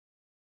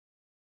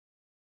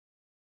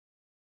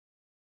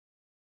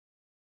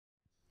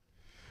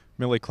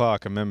Milly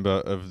Clark, a member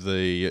of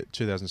the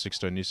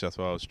 2016 New South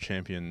Wales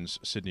champions,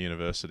 Sydney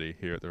University,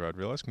 here at the Road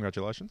Relays.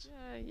 Congratulations.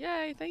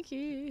 Yay, thank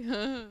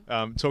you.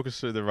 Talk us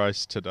through the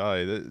race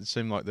today. It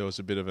seemed like there was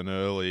a bit of an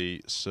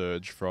early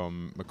surge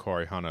from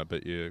Macquarie Hunter,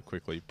 but you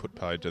quickly put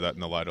paid to that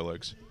in the later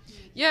legs.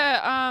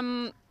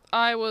 I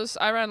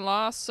ran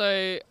last,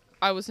 so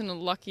I was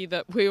lucky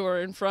that we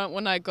were in front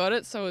when I got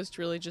it, so I was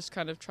really just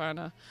kind of trying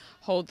to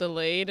hold the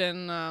lead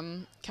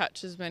and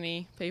catch as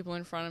many people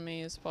in front of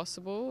me as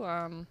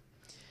possible.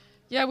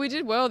 We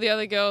did well. The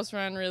other girls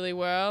ran really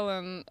well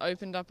and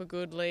opened up a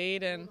good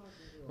lead, and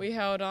we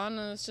held on,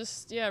 and it was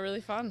just,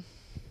 really fun.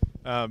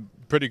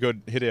 Pretty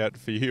good hit out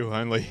for you,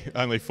 only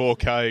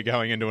 4K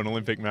going into an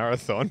Olympic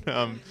marathon.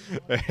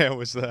 How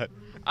was that?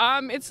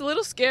 It's a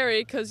little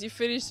scary because you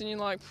finish and you're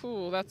like,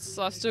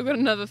 I've still got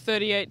another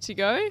 38 to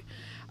go.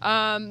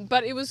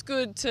 But it was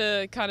good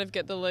to kind of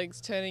get the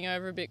legs turning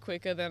over a bit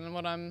quicker than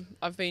what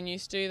I've been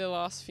used to the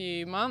last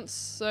few months.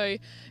 So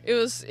it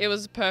was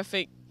a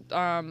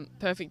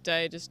perfect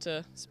day just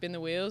to spin the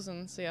wheels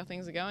and see how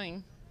things are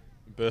going.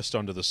 Burst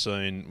onto the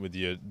scene with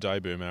your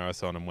debut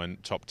marathon and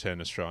went top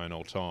 10 Australian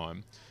all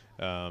time.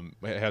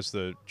 How's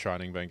the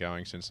training been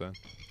going since then?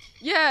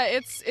 Yeah,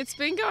 it's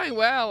been going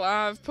well.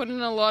 I've put in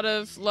a lot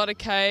of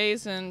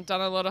Ks and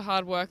done a lot of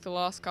hard work the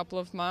last couple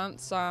of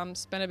months.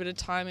 Spent a bit of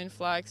time in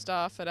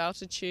Flagstaff at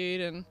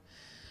altitude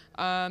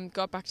and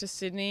got back to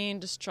Sydney and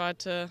just tried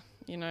to,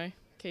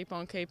 keep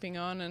on keeping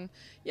on. And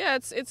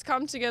it's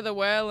come together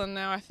well. And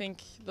now I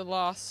think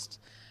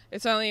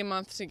it's only a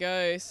month to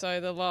go.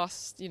 So the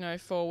last,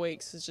 4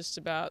 weeks is just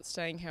about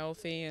staying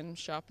healthy and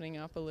sharpening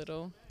up a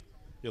little.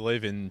 You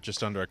leave in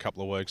just under a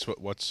couple of weeks.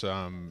 What's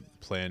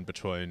planned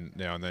between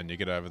now and then? You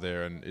get over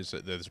there, and there's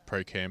a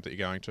pre-camp that you're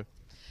going to?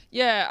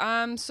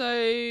 I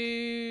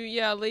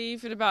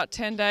leave in about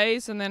 10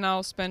 days, and then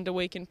I'll spend a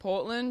week in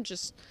Portland,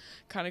 just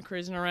kind of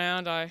cruising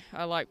around. I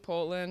like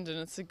Portland, and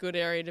it's a good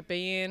area to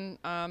be in.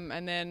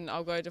 And then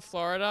I'll go to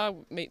Florida,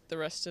 meet the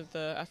rest of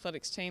the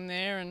athletics team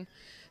there, and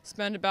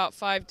spend about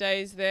 5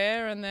 days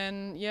there. And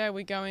then,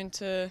 we go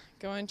into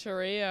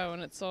Rio,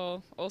 and it's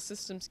all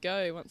systems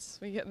go once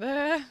we get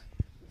there.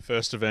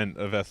 First event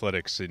of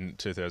athletics in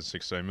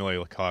 2016.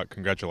 Milly Clark,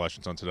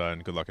 congratulations on today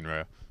and good luck in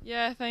Rio.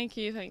 Yeah, thank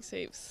you. Thanks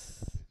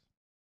heaps.